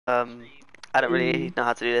I don't really know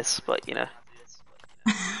how to do this, but you know.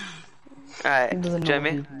 Alright, He doesn't know what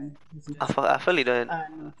Jeremy, he's doing. I fully don't.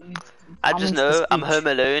 No, he I just comments the know I'm speech. home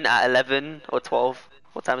alone at 11 or 12.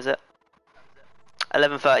 What time is it?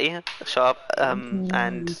 11:30 sharp.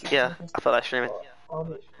 And yeah, I feel like streaming.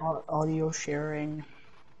 Audio sharing.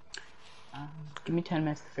 Give me 10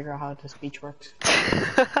 minutes to figure out how the speech works.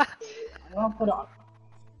 I'm gonna put on.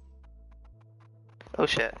 Oh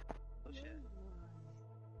shit.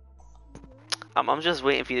 I'm just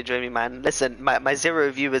waiting for you to join me, man. Listen, my 0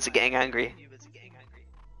 viewers are getting angry.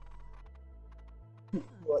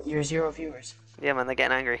 What, your 0 viewers? Yeah, man, they're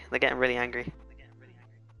getting angry. They're getting really angry.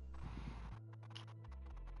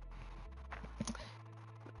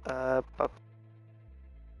 But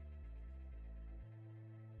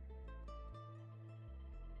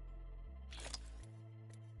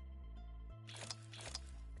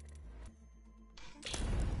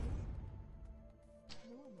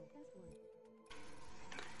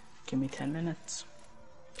Give me 10 minutes.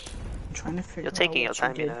 I'm trying to figure you're out taking your what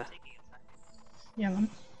time, you you did. know. Yeah, man.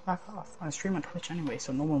 Back off. I stream on Twitch anyway,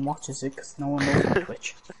 so no one watches it because no one knows on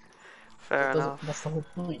Twitch. Fair enough. That's the whole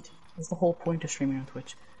point. That's the whole point of streaming on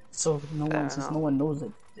Twitch. So since no one knows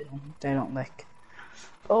it, they don't like.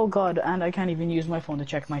 Oh god, and I can't even use my phone to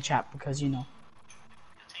check my chat because you know.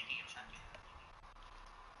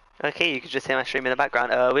 Okay, you could just hear my stream in the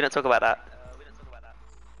background. We don't talk about that.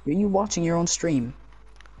 Are you watching your own stream?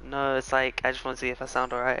 No, it's like I just want to see if I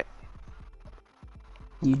sound alright.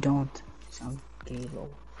 You don't. Sound gay, lol.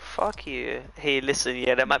 Fuck you. Hey, listen,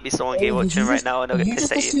 yeah, there might be someone gay watching right now and they'll get You pissed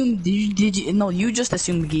just at you. assumed, no, you just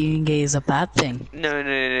assumed being gay is a bad thing. No.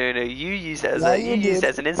 You use it as Yeah, you used it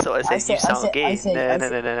as an insult. I said you sound gay.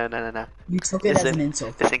 No. You took it as an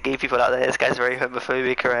insult. Listen, gay people out there, this guy's very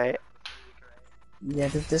homophobic, right? Yeah,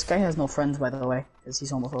 this guy has no friends, by the way, because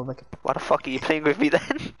he's homophobic. Why the fuck are you playing with me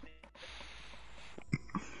then?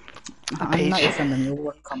 I'm not your friend, I'm your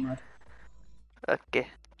work comrade. Okay.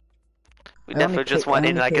 We definitely just went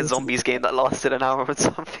in like a zombies game that lasted an hour or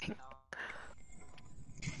something.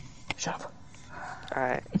 Shut up.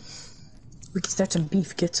 Alright. We can start some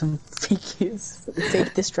beef, get some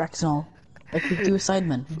fake distracts and all. Like we do a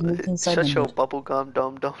Sidemen. Shut your bubblegum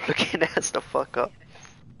dum looking ass the fuck up.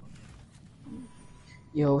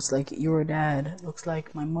 Yo, it's like your dad looks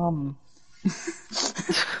like my mom.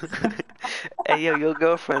 Hey yo, your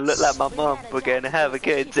girlfriend look like my mom. We're gonna have a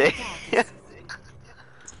good day.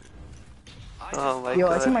 Oh my god. Yo,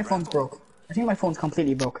 I think my phone's broke. I think my phone's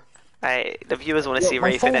completely broke. Alright, the viewers want to see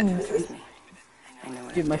Rafe in it.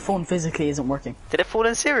 Dude, my phone physically isn't working. Did it fall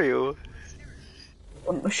in cereal?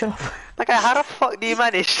 Oh, shut up. Like, how the fuck do you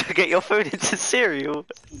manage to get your phone into cereal?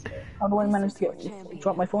 How do I manage to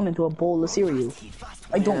drop my phone into a bowl of cereal?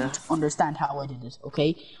 I don't understand how I did it,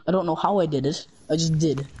 okay? I don't know how I did it. I just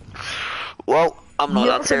did. Well, I'm not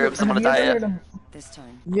on cereal because I'm on a diet.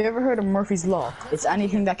 You ever heard of Murphy's Law? It's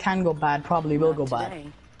anything that can go bad probably will go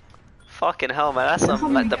bad. Fucking hell, man, that's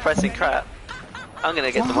some like depressing crap. I'm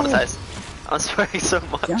gonna get demonetized. I'm swearing so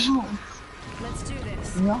much.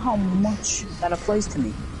 You know how much that applies to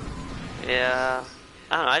me? Yeah.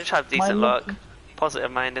 I don't know, I just have decent luck.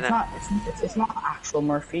 Positive mind, innit? It's not actual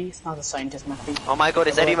Murphy, it's not a scientist Murphy. Oh my god,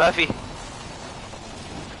 it's Eddie Murphy!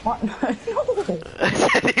 What? No!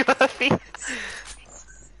 It's Eddie Murphy!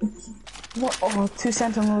 What? Oh, 2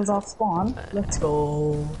 sentinels off spawn. Let's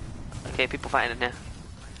go. Okay, people fighting in here.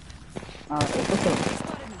 Alright, okay.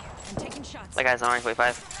 That guy's on rank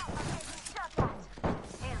 45.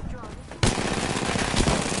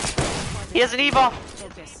 He has an EVA!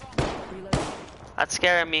 That's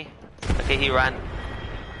scaring me. Okay, he ran.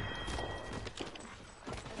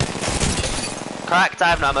 Cracked, I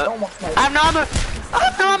have no ammo. I have no ammo! I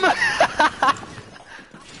have no ammo!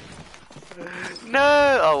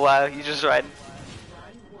 No! Oh wow, you just ran.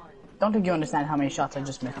 Don't think you understand how many shots I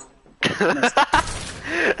just missed.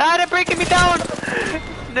 Ah, they're breaking me down!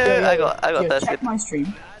 No, I got thirsty. Check my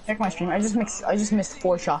stream. Check my stream. I just missed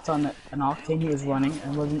 4 shots on an Octane. He was running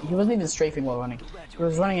and he wasn't even strafing while running. He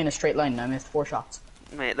was running in a straight line and I missed 4 shots.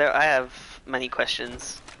 Mate, I have many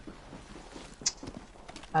questions.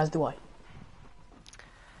 As do I.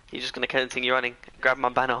 You're just gonna continue running. Grab my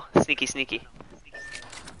banner. Sneaky.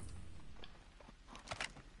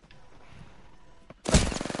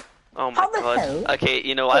 Oh my god. Hell? Okay,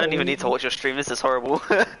 you know, I don't even need to watch your stream. This is horrible.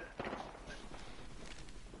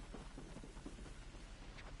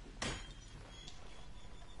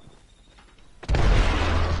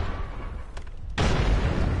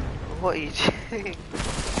 What are you doing?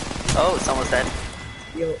 Oh, someone's dead.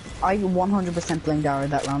 Yo, I 100% blamed Dara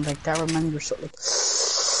that round. Like, Dara, man, you're so like...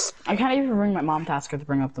 I can't even ring my mom to ask her to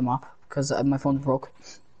bring up the map because my phone broke.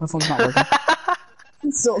 My phone's not working.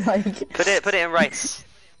 So like, put it in rice.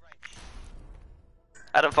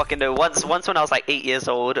 I don't fucking know. Once when I was like 8 years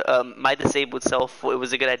old, my disabled self thought it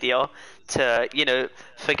was a good idea to, you know,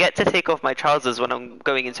 forget to take off my trousers when I'm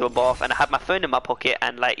going into a bath, and I had my phone in my pocket,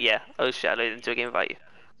 and like, yeah, oh shit, I loaded into a game without you.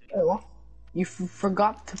 Wait, what? You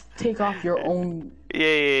forgot to take off your own.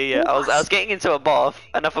 Yeah. I was getting into a bath,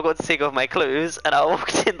 and I forgot to take off my clothes, and I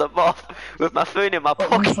walked in the bath with my phone in my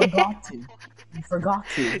pocket. You forgot to.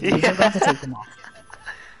 You forgot to take them off.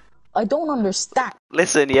 I don't understand.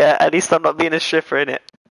 Listen, yeah, at least I'm not being a stripper, innit?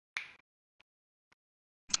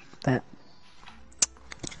 That.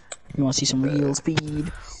 You want to see some real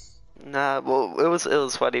speed? Nah, well, it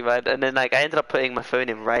was funny, man. And then like I ended up putting my phone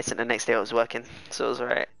in rice, and the next day it was working, so it was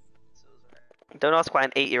alright. Don't ask why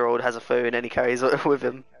an 8-year-old has a phone and he carries it with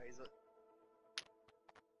him.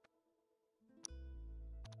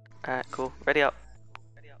 Alright, cool. Ready up.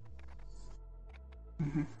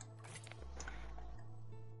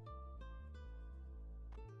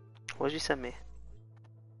 What did you send me?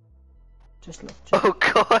 Just look. Oh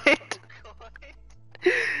god!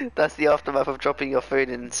 That's the aftermath of dropping your phone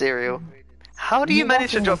in cereal. How do you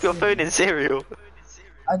manage to drop your phone in cereal?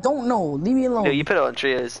 I don't know. Leave me alone. No, you put it on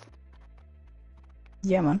trios.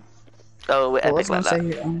 Yeah, man. Oh, we're epic like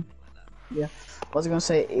that. Yeah. I was gonna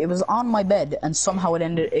say it was on my bed, and somehow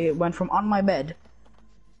it went from on my bed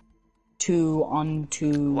to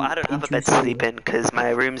onto. Well, I don't have a bed to sleep in because my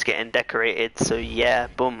room's getting decorated. So yeah,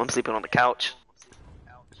 boom, I'm sleeping on the couch.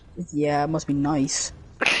 Yeah, it must be nice.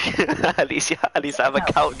 at least I have a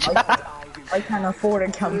couch. I can't afford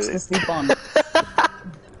a couch to sleep on.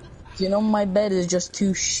 You know, my bed is just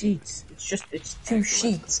 2 sheets. It's 2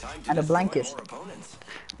 sheets and a blanket.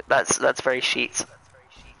 That's very sheets.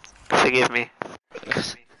 Forgive me.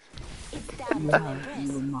 No,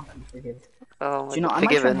 you will not be forgiven. Oh my do you know, God, I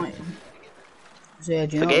forgiven. might yeah,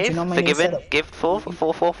 do you know my forgiven, new setup? give,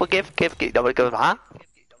 forgive, huh?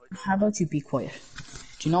 How about you be quiet?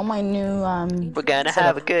 Do you know my new We're gonna setup?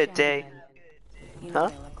 have a good day. Huh?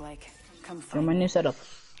 Do you know my new setup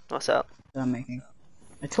What's up? that I'm making?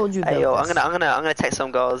 I told you. Hey yo, I'm this. gonna text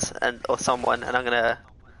some girls or someone, and I'm gonna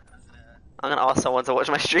ask someone to watch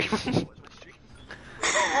my stream.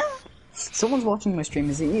 Someone's watching my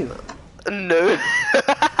stream. Is it you? No.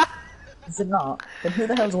 Is it not? Then who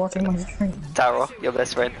the hell's watching my stream? Tara, your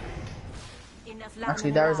best friend.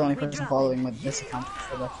 Actually, Dara's the only person following with this account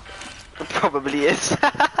for that. Probably is.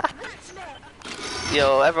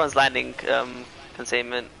 Yo, everyone's landing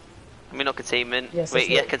containment. I mean not containment. Yes, wait,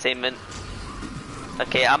 yeah, containment.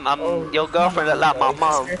 Okay, I'm your girlfriend no, like my no,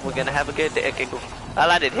 mom. We're gonna have a good day. Okay, cool. I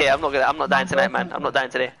landed here. I'm not dying tonight, man. I'm not dying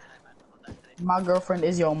today. My girlfriend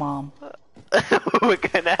is your mom. We're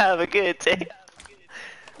gonna have a good day.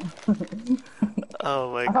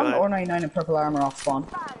 Oh my I found god. R99 and purple armor off spawn.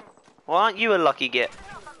 Well, aren't you a lucky git?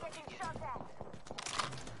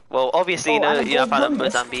 Well, obviously, Oh, and a you know, I gold found that helmet.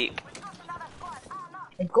 Mozambique.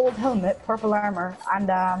 A gold helmet, purple armor, and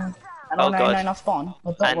an Oh, R99 God. off spawn.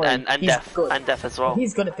 But don't worry, And he's deaf. good. And deaf as well.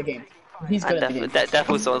 He's good at the game. He's good at the game. Deaf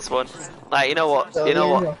also on spawn. Like, you know what? So You know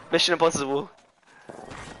there you what? go. Mission Impossible.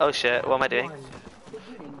 Oh shit, what am I doing?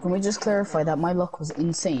 Can we just clarify that my luck was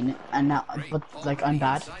insane, and now, but like I'm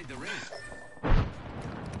bad?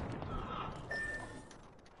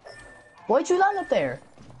 Why'd you land up there?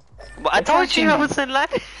 But I told you I wasn't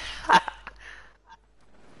landing.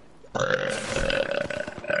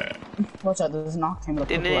 Watch out, there's an octane with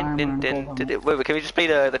a purple armor and gold helmet. Wait, can we just play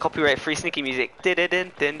the copyright free sneaky music? Ah,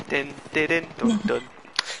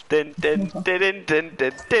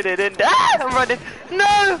 I'm running.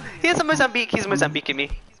 No, he's a Mozambique. He's Mozambiquing me.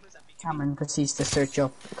 Cameron proceeds to search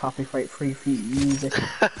up copyright free music.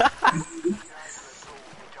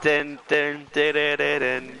 Dun, dun, dun, dun,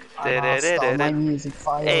 dun, I lost all my music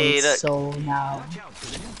files, Hey, look. so now...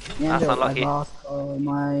 That's unlucky. I lost all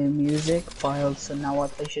my music files, so now I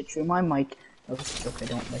play shit through my mic. That was a joke, I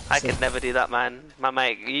don't like to I say. could never do that, man. My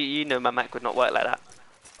mic, you know my mic would not work like that.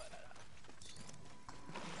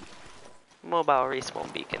 Mobile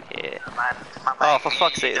respawn beacon here. Man, oh, for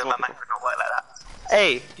fuck's sake, my mic would not work like that.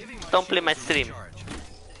 Hey, don't play my stream.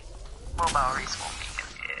 Mobile respawn beacon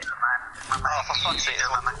here, man. Oh, for fuck's sake,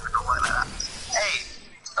 my mic would not work like that. Hey,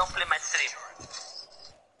 don't play my stream.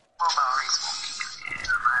 Mobile respawn beacon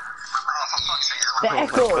here, man. Oh, for fuck's sake, The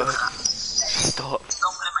echo! Stop.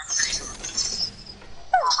 Don't play my stream.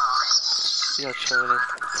 You're trolling.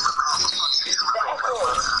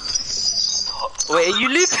 Wait, are you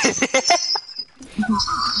looping?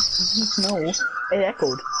 No, it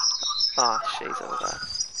echoed. Ah, shit, over there.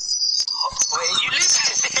 Wait, are you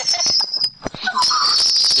looping?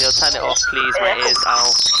 Yo, turn it off, please. My ears,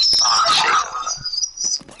 ow. Ah, shit, over there.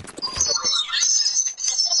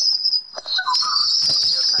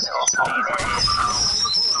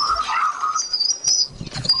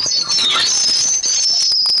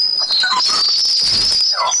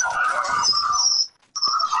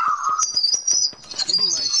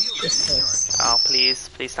 Oh, please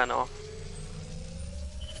turn it off.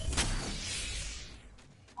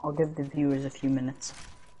 I'll give the viewers a few minutes.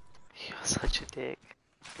 You're such a dick.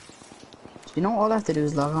 You know, all I have to do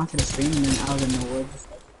is log on to the stream and then out of nowhere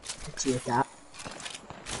just like hit you with that.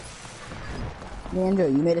 Leandro,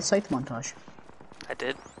 you made a scythe montage. I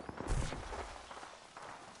did.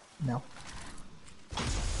 No.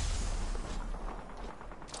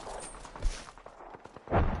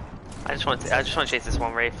 I just want to chase this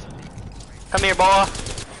one Wraith. Come here, boy.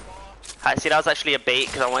 See, that was actually a bait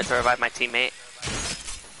because I wanted to revive my teammate.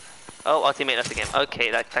 Oh, our teammate left the game.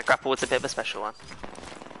 Okay, that grapple was a bit of a special one.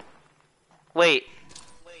 Wait.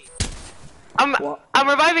 I'm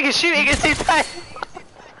reviving and shooting at the same time.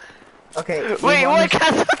 Okay. Wait, what?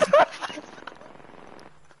 Can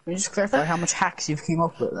you just clarify how much hacks you've came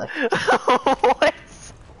up with? Like? What?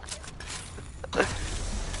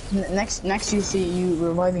 Next you see you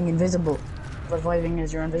reviving invisible. Reviving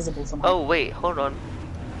as you're invisible somehow. Oh wait, hold on.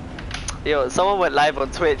 Yo, someone went live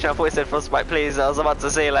on Twitch. I thought it said Frostbite Plays. I was about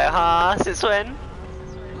to say like, huh? Since when?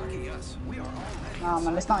 Nah,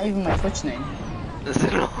 man, it's not even my Twitch name. Is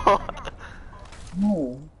it not?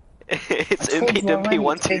 No. It's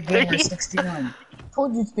UmpyDumpy123. 69. I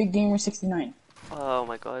told you it's Big Gamer 69. Oh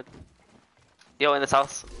my god. Yo, in this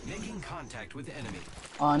house. Making contact with the enemy.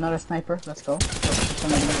 Another sniper. Let's go.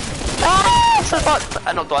 Ah! So fucked!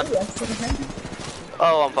 I knocked one.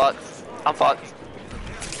 Oh, I'm fucked. I'm fucked.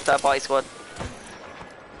 That body squad.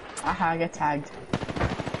 Aha, I get tagged.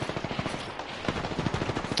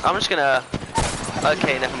 I'm just gonna...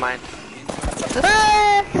 Okay, never mind.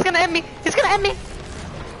 Ah! He's gonna end me! He's gonna end me!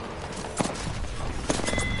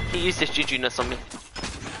 He used his juju-ness on me.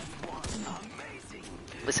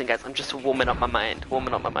 Listen guys, I'm just warming up my mind.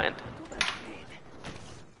 Warming up my mind.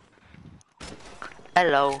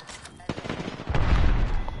 Hello.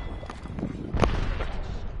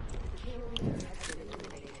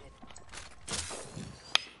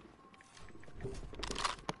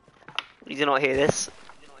 You do not hear this.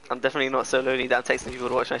 I'm definitely not so lonely that I'm texting people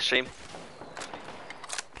to watch my stream.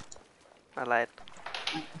 I lied.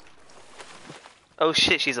 Oh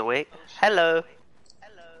shit, she's awake. Hello.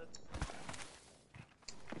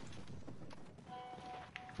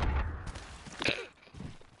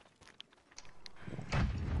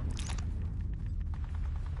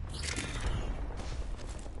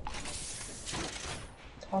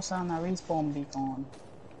 Toss on that respawn beacon.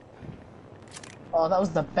 Oh, that was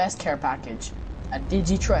the best care package. A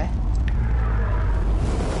Digi-Tray.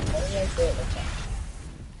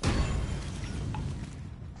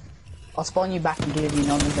 I'll spawn you back and give you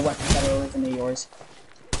none of the weapons that are originally yours.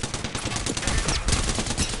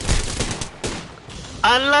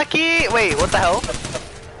 Unlucky! Wait, what the hell?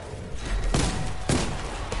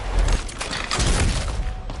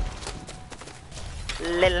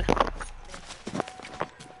 Lil.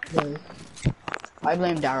 I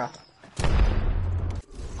blame Dara.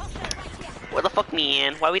 What the fuck,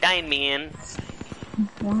 man? Why we dying, man?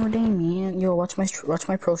 One more day, man. Yo, watch my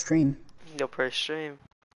pro stream. Your pro stream.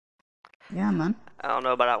 Yeah, man. I don't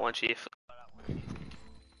know about that one, Chief.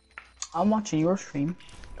 I'm watching your stream.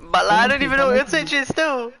 But like, I don't even know what your Twitch is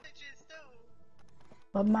too.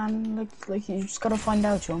 But man, like you just gotta find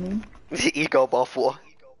out, you know what I mean? Ego buff war.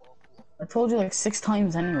 I told you like 6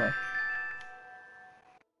 times anyway.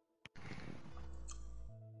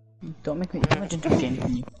 Don't make me imagine the game. I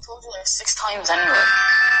told you like 6 times anyway.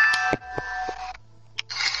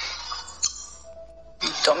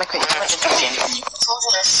 Don't make me imagine the game. I told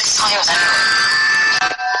you like 6 times anyway.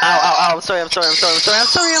 Ow, ow, ow, I'm sorry. Don't make me imagine the game.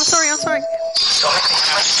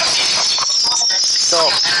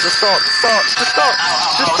 Stop.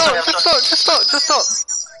 Just stop.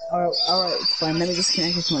 Alright, fine. Let me just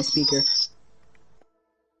connect it to my speaker.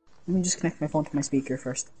 Let me just connect my phone to my speaker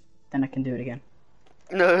first. Then I can do it again.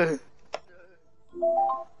 No.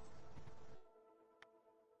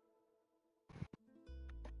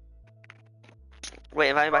 Wait,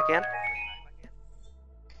 invite me back in?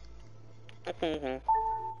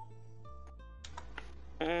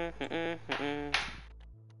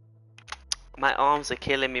 My arms are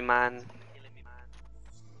killing me, man.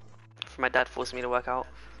 My dad forced me to work out.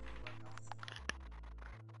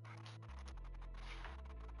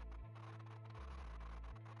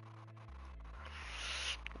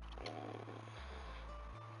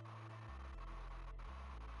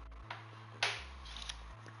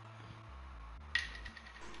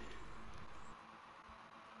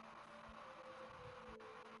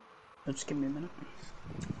 Just give me a minute.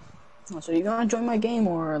 Oh, so you gonna join my game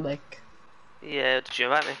or like? Yeah, did you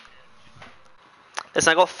invite me?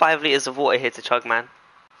 Listen, I got 5 liters of water here to chug, man.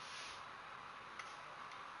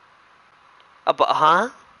 But huh?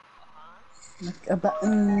 Like a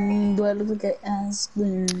button, do I look like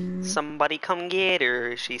Aspen? Somebody come get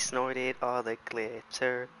her, she snorted all the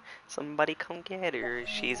glitter. Somebody come get her,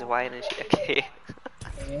 she's white and she... Okay.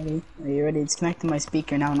 Are you ready? Are you ready? It's connected to my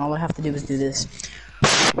speaker now, and all I have to do is do this.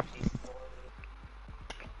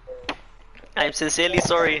 I'm sincerely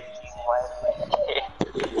sorry.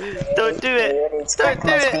 Don't do it! It's Don't connected do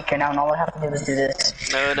to my it! speaker now, and all I have to do is do this.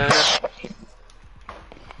 No, no, no.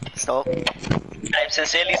 Stop. I'm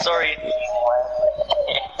sincerely sorry.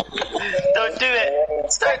 Don't do it!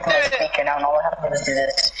 It's Don't connected do to my it! speaker now, and all I have to do is do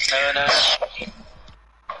this. No, no, no.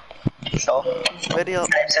 Stop. Ready up.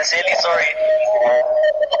 I'm sincerely sorry.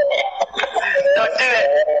 Don't do it!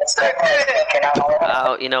 Don't do it!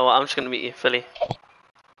 Oh, you know what? I'm just gonna meet you, Philly.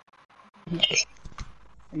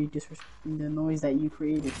 Are you disrespecting the noise that you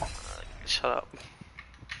created? Shut up.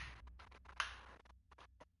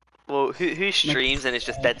 Well, who streams and is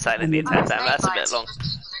just dead silent the entire time? That's a bit long.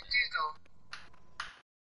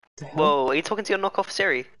 Whoa, are you talking to your knockoff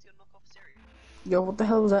Siri? Yo, what the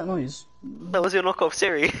hell was that noise? That was your knockoff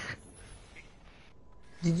Siri.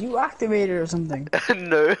 Did you activate it or something?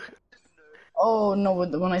 No. Oh no!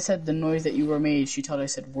 When I said the noise that you were made, she thought I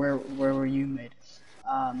said where were you made?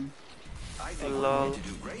 I think we're going to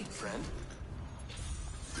do great, friend.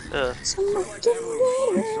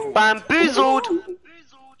 Bamboozled!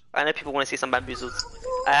 I know people want to see some bamboozled.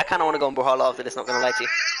 I kind of want to go on Brawlhalla after this, not gonna lie to you.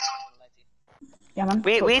 Yeah, man.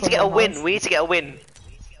 We need to get a win, we need to get a win.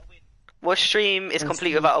 What stream is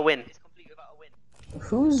complete without a win?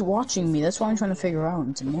 Who's watching me? That's what I'm trying to figure out.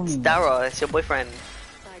 It's annoying. Dara, it's your boyfriend.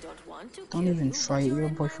 Don't even try it. Your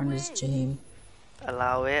boyfriend is James.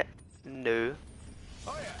 Allow it. No.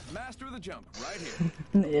 Oh yeah, master of the jump, right here.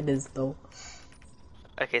 It is though.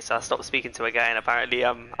 Okay, so I stopped speaking to a guy and apparently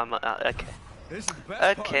I'm okay. This is the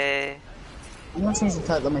best Okay. I'm gonna change the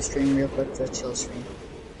title of my stream real quick to a chill stream.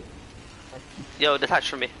 Yo, detach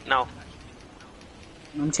from me. No.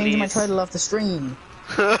 I'm changing my Please. title of the stream.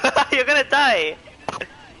 You're gonna die.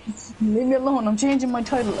 Leave me alone. I'm changing my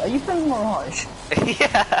title. Are you playing Mirage?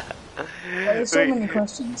 Yeah. There's so many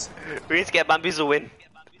questions. We need to get a bamboozle win.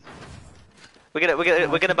 We're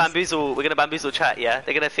gonna bamboozle chat, yeah?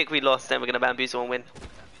 They're gonna think we lost, then we're gonna bamboozle and win.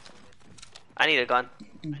 I need a gun.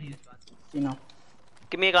 You know.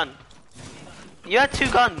 Give me a gun. You had 2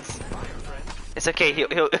 guns. It's okay,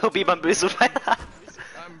 he'll be bamboozled by that.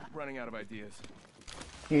 I'm running out of ideas.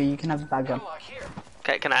 Here, you can have the bad gun.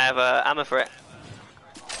 Okay, can I have ammo for it?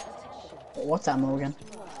 What's ammo again?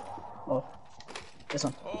 Oh, this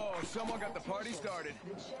one. Oh, someone got the party started.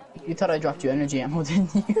 You thought I dropped you energy ammo,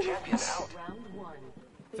 didn't you?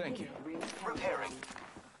 Thank you. Repairing.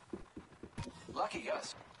 Lucky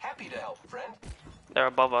us. Happy to help, friend. They're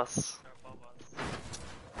above us.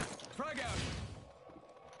 Frag out.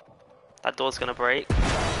 That door's gonna break.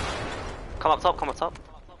 Come up top, come up top.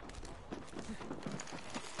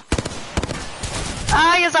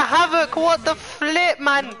 Ah, here's a Havoc! What the flip,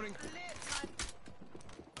 man? Loading.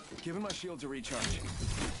 Giving my shields a recharge.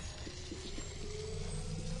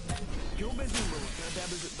 Kill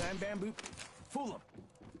Bazoo, bam bam boop. Fool him.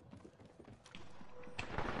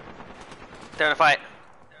 They're in a fight.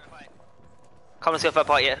 Come and see a third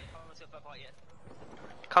party, yeah.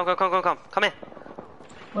 Come here.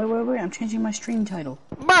 Wait, I'm changing my stream title.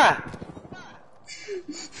 Bruh!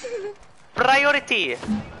 Priority!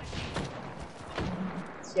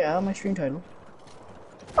 Yeah, my stream title.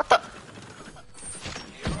 What the?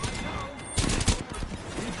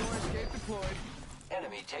 Escape deployed.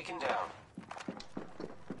 Enemy taken down.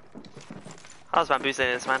 How's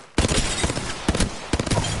bamboozling this, man?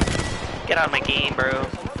 Get out of my game, bro.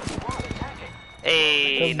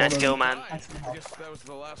 Hey, nice kill, man. I guess that was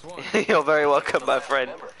the last one. You're very welcome, my friend.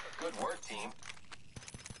 Good work, team.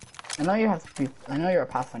 I know you have to be. I know you're a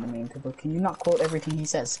Pathfinder main, but can you not quote everything he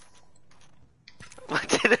says? What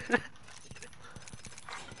did it?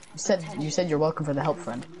 You said you're welcome for the help,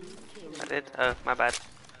 friend. I did? Oh, my bad.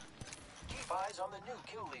 Keep eyes on the new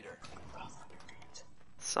kill leader.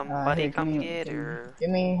 Somebody Here, come get her. Give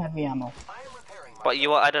me heavy ammo. I am repairing my But you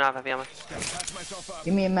what? I don't have heavy ammo. patch myself up.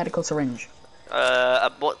 Give me a medical syringe.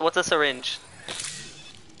 What's a syringe?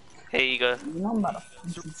 Here you go. You know I'm about a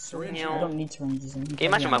syringe. I don't need syringes. Can you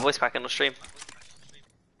imagine my voice cracking on stream?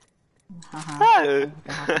 Haha. No!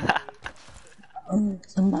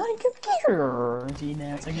 Somebody come here. See,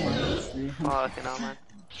 now it's like Oh, okay, no, man.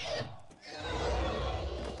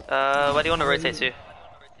 Where do you want to rotate to?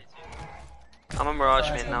 I'm a Mirage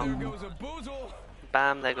main now. Goes a boozle.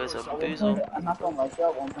 Bam, there goes a boozle. I'm not gonna lie to you,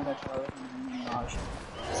 at one point I tried Mirage.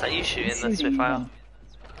 Is that you shooting the Spitfire?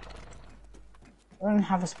 I don't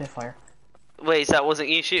have a Spitfire. Wait, so that wasn't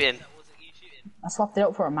you shooting? I swapped it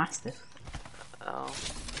out for a Mastiff. Oh.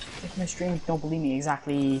 If my streams don't believe me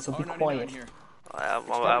exactly, so be quiet. I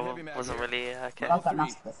wasn't really okay. Not that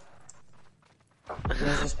massive.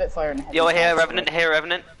 There's a Spitfire in the head. Yo, here, Revenant, here,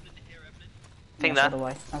 Revenant. Think yeah, that. So do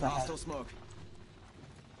I. Not that hard.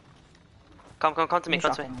 Come to me,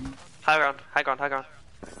 come to me. High ground, high ground, high ground.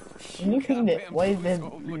 When you pinged it, why did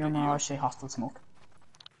your Mirage say hostile smoke?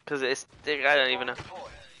 Because I don't even know.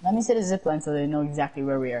 Let me set a zipline so they know exactly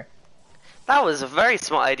where we are. That was a very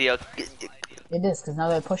smart idea. It is, because now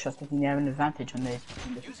they push us, thinking they have an advantage when they're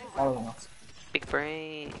following us. Big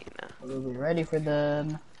brain. We'll be ready for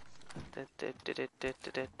them.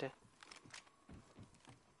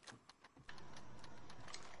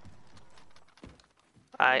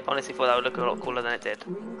 I honestly thought that would look a lot cooler than it did.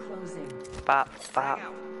 Bap, bap.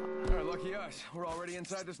 Lucky us. We're already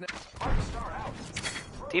inside this now.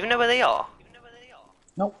 Do you even know where they are?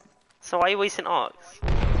 Nope. So why are you wasting arcs?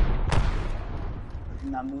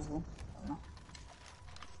 Not movable.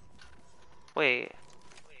 Wait.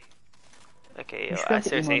 Okay,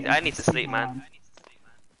 seriously, I need to sleep, man.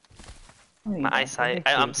 My eyesight,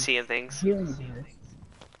 I'm seeing things. Oh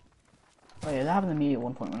yeah, that happened to me at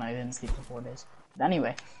one point when I didn't sleep for 4 days. But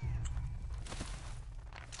anyway.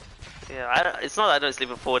 Yeah, it's not that I don't sleep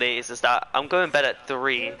for 4 days, it's just that I'm going to bed at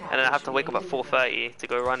 3, and then I have to wake up at 4:30 to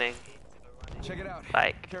go running. Check it out.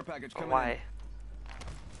 Like, Care package why?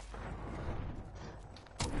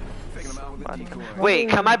 Faking them out with a decoy. Wait,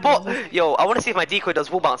 can my bot? Yo, I want to see if my decoy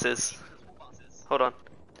does wall bounces. Hold on.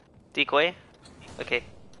 Decoy? Okay.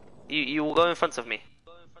 You will go in front of me.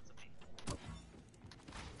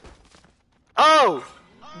 Oh!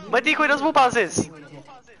 My decoy does wall bounces!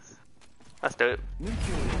 That's dope.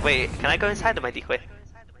 Wait, can I go inside of my decoy?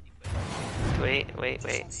 Wait.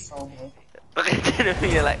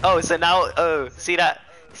 You're like, oh, so now, oh, see that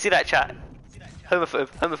chat?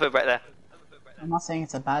 Homophobe right there. I'm not saying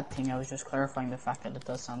it's a bad thing, I was just clarifying the fact that it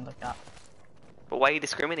does sound like that. But why are you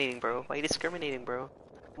discriminating, bro? Why are you discriminating, bro? I'm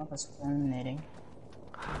not discriminating.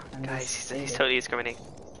 Guys, he's totally discriminating.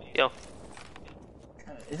 Yo.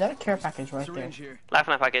 Is that a care package right there?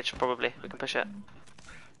 Lifeline package, probably. We can push it.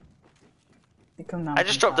 Come down I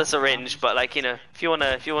just dropped the syringe, but like, you know, if you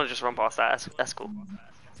wanna just run past that, that's cool.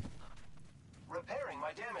 Repairing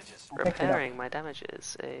my damages. Repairing my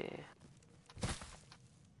damages.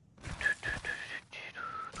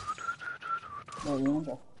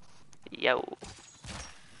 Yo.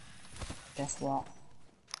 Guess what?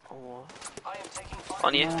 Oh.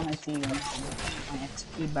 On you. I see my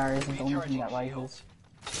XP bar isn't the only thing that rises.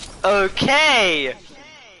 Okay!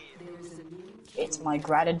 It's my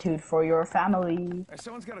gratitude for your family.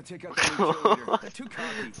 Someone's gotta take out the They're too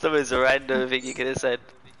cocky. That was a random thing you could have said.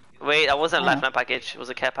 Wait, that wasn't a lifeline package, it was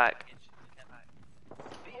a care pack.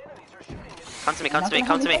 Come to me. Come to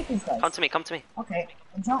me. Okay,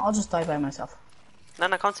 I'll just die by myself. No,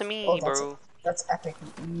 come to me, bro. That's epic.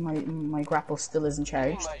 My grapple still isn't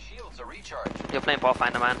charged. You're playing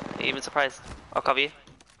Pathfinder, man. Are you even surprised? I'll cover you.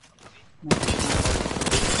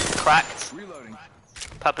 Cracked. Reloading.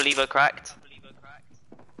 Purple Evo cracked.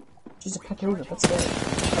 Just a purple Evo, that's it.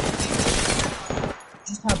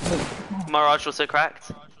 Just have blue. Mirage also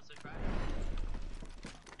cracked.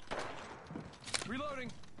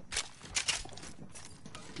 Reloading.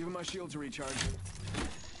 Giving my shield to recharge.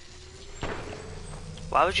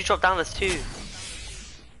 Why would you drop down this too?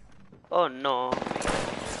 Oh no.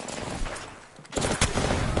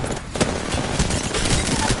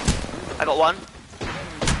 I got one.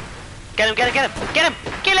 Get him!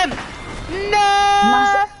 Kill him!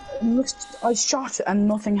 No! I shot and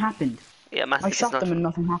nothing happened. Yeah, Mastiff I shot them and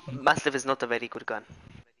nothing happened. Mastiff is not a very good gun.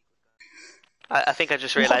 I think I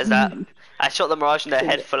just realized that. I shot the Mirage in the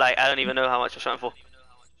head for like, I don't even know how much I shot him for.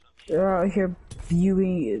 They're out here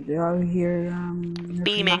viewing, they're out here,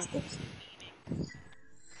 beaming.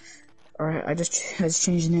 Alright, I just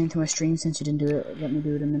changed the name to my stream since you didn't do it. Let me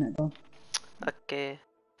do it in a minute though. Okay.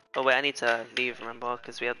 Oh wait, I need to leave, remember,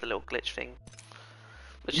 because we have the little glitch thing.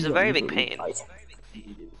 Which is a very big pain.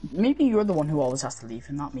 Maybe you're the one who always has to leave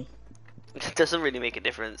and not me. It doesn't really make a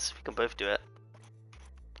difference, we can both do it.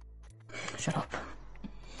 Shut up.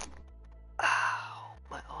 Ow,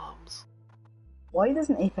 my arms. Why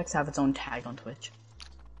doesn't Apex have its own tag on Twitch?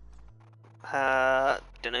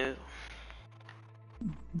 Dunno.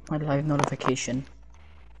 My live notification.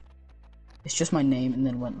 It's just my name and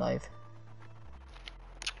then went live.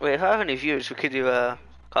 Wait, if I have any viewers, we could do a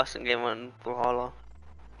custom game on Brawlhalla.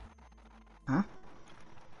 Huh?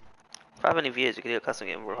 If I have any viewers, we could do a custom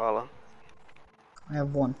game on Brawlhalla. I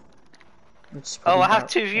have one. Oh, I have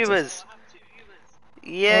 2 viewers!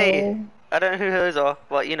 Yay! Oh. I don't know who those are,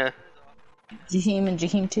 but you know. Jaheim and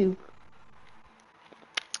Jaheim 2.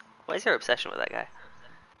 What is your obsession with that guy?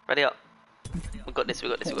 Ready up. We got this, we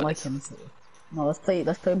got this, we got this. Him. No, let's play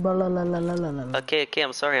blah, la, la, la, la, la, la. Okay,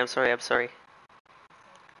 I'm sorry.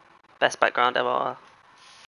 Best background ever.